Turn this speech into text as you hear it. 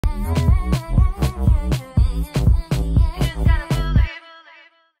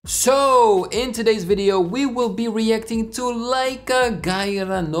So, in today's video, we will be reacting to Lyca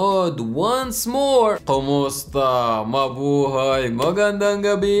Gairanod once more. Kumusta? Mabuhay! Magandang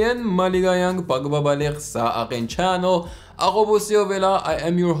gabi and maligayang pagbabalik sa akin channel. Ako po si Ovela, I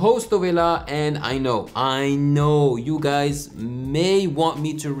am your host Ovela, and I know you guys may want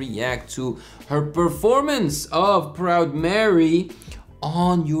me to react to her performance of Proud Mary.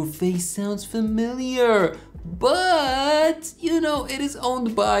 On Your Face sounds familiar. But, you know, it is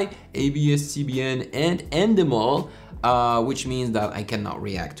owned by ABS-CBN and Endemol, which means that I cannot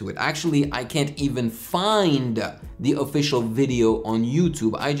react to it. Actually, I can't even find the official video on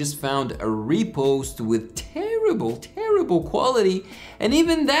YouTube. I just found a repost with terrible quality, and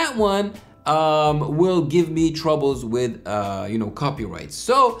even that one will give me troubles with, you know, copyright.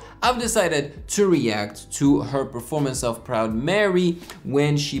 So I've decided to react to her performance of Proud Mary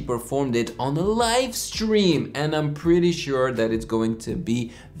when she performed it on a live stream, and I'm pretty sure that it's going to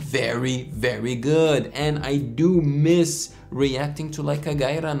be very good. And I do miss reacting to Lyca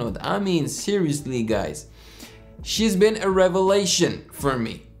Gairanod. I mean, seriously guys, she's been a revelation for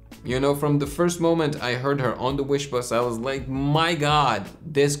me. You know, from the first moment I heard her on the Wish Bus, I was like, my God,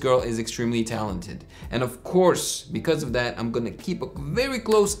 this girl is extremely talented. And of course, because of that, I'm gonna keep a very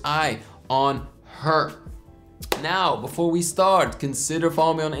close eye on her. Now, before we start, consider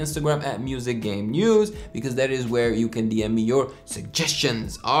following me on Instagram at Music Game News, because that is where you can DM me your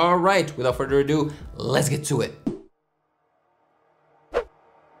suggestions. All right, without further ado, let's get to it.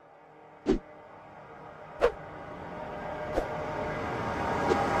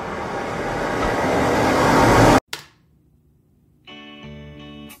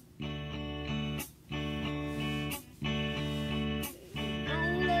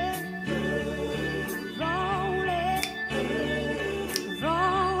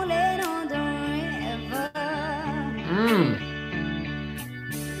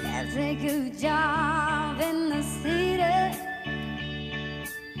 That's a good job in the city,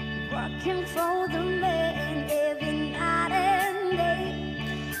 working for the man every night and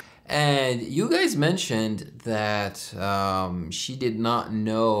day. And you guys mentioned that she did not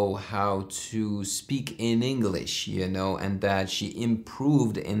know how to speak in English, you know, and that she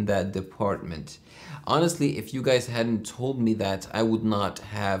improved in that department. Honestly, if you guys hadn't told me that, I would not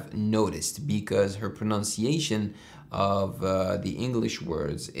have noticed, because her pronunciation of the English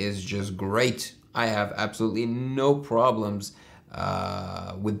words is just great. I have absolutely no problems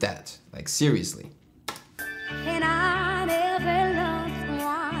with that, like seriously. And I never lost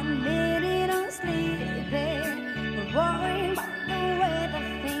 1 minute of sleeping, worrying about the way the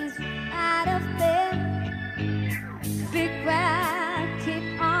things out of bed. Big crowd keep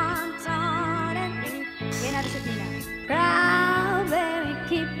on turning, and I just now. Proud Mary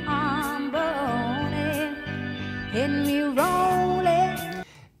keep on burning, and me rolling.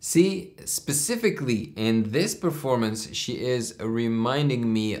 See, specifically in this performance, she is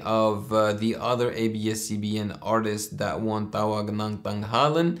reminding me of the other ABS-CBN artist that won Tawag ng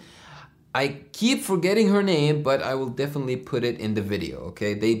Tanghalan. I keep forgetting her name, but I will definitely put it in the video,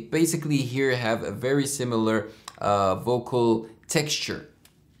 okay? They basically here have a very similar vocal texture.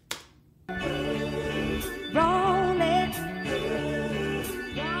 Rolling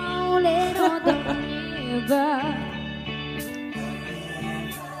on the river.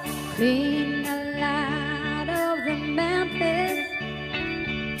 Clean a lot of the Memphis,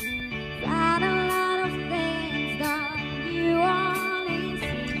 write a lot of things down New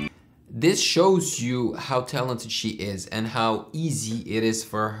Orleans. This shows you how talented she is and how easy it is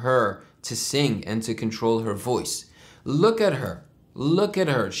for her to sing and to control her voice. Look at her. Look at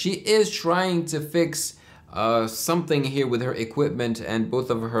her. She is trying to fix something here with her equipment and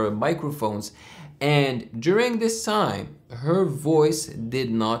both of her microphones. And during this time, her voice did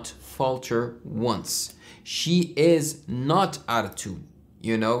not falter once. She is not out of tune,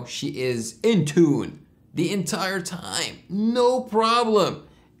 you know? She is in tune the entire time. No problem.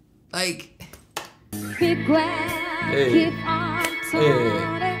 Like, Big ground, keep on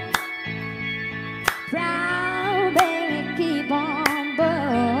turning. Proud Mary keep on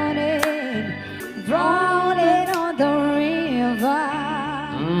burning, rolling on the river.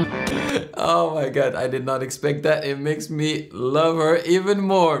 Oh my God, I did not expect that. It makes me love her even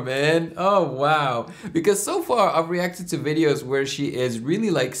more, man. Oh wow. Because so far I've reacted to videos where she is really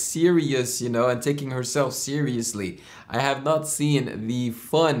like serious, you know, and taking herself seriously. I have not seen the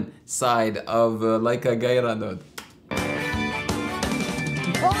fun side of Lyca Gairanod.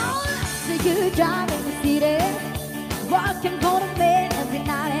 Oh, that's a good job in the city, working for the man every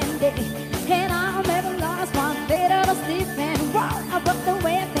night and day. And I never lost 1 minute of sleep, and wow, about the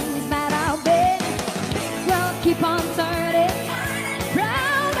way things might have been. Well, keep on turning,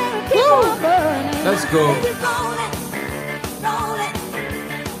 proud Mary Let's go.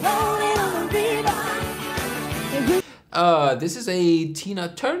 This is a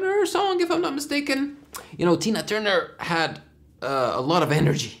Tina Turner song, if I'm not mistaken. You know, Tina Turner had a lot of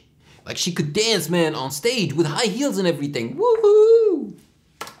energy. Like, she could dance, man, on stage with high heels and everything. Woohoo!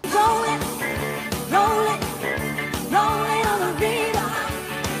 Rolling, rolling, rolling on the river.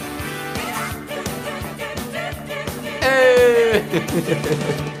 Hey!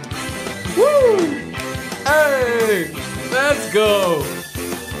 Woo! Hey! Let's go!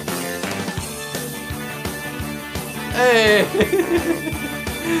 Hey!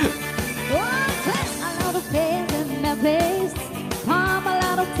 A lot of pains in my place. Palm a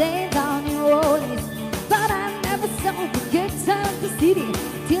lot of days on New Orleans. But I never saw a good time to city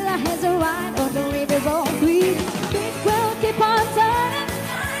till I had a ride on the river on Creek. Big world keep on turning,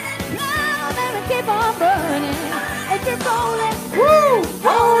 now never keep on burning. If you're rolling, Woo!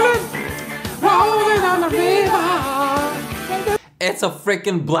 Rolling! Rolling on the river! It's a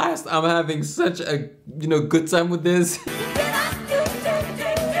freaking blast. I'm having such a, you know, good time with this.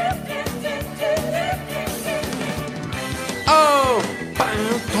 Oh!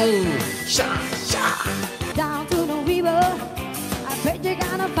 Down to the river, I bet you're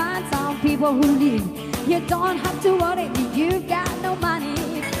gonna find some people who live. You don't have to worry, you've got no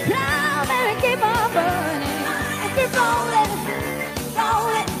money. Now never keep on burning. If you're rolling,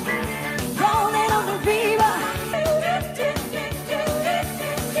 rolling, rolling on the river.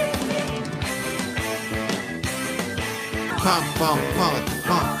 Pump, pump, pump,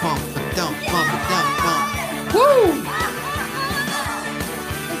 pump, pump, dump, pump, dump, pump. Woo!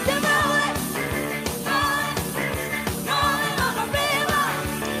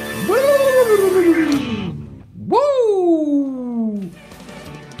 Woo!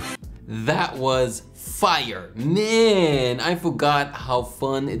 That was fire. Man, I forgot how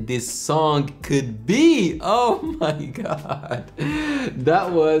fun this song could be. Oh my god.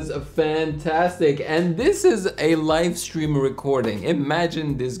 That was fantastic. And this is a live stream recording.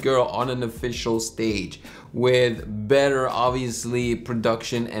 Imagine this girl on an official stage with better, obviously,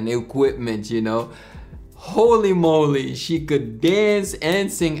 production and equipment, you know. Holy moly, she could dance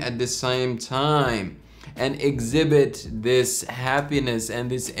and sing at the same time and exhibit this happiness and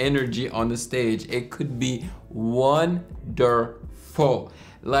this energy on the stage. It could be wonderful.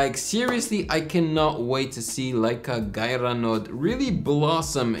 Like, seriously, I cannot wait to see Lyca Gairanod really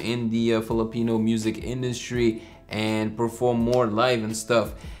blossom in the Filipino music industry and perform more live and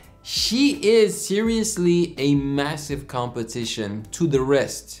stuff. She is seriously a massive competition to the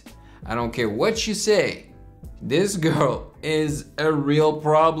rest. I don't care what you say. This girl is a real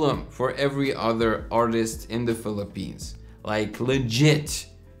problem for every other artist in the Philippines. Like, legit.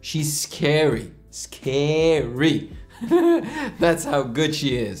 She's scary. Scary. That's how good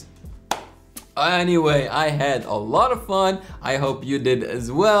she is. Anyway, I had a lot of fun. I hope you did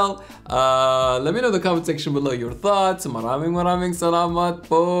as well. Let me know in the comment section below your thoughts. Maraming salamat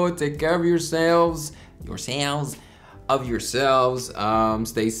po. Take care of yourselves.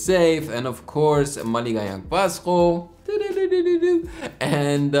 Stay safe, and of course, maligayang Pasko.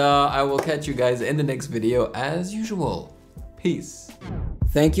 And I will catch you guys in the next video as usual. Peace.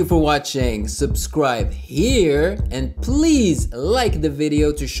 Thank you for watching. Subscribe here and please like the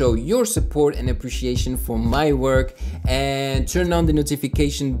video to show your support and appreciation for my work, and turn on the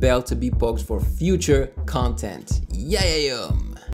notification bell to be poked for future content. Yeah.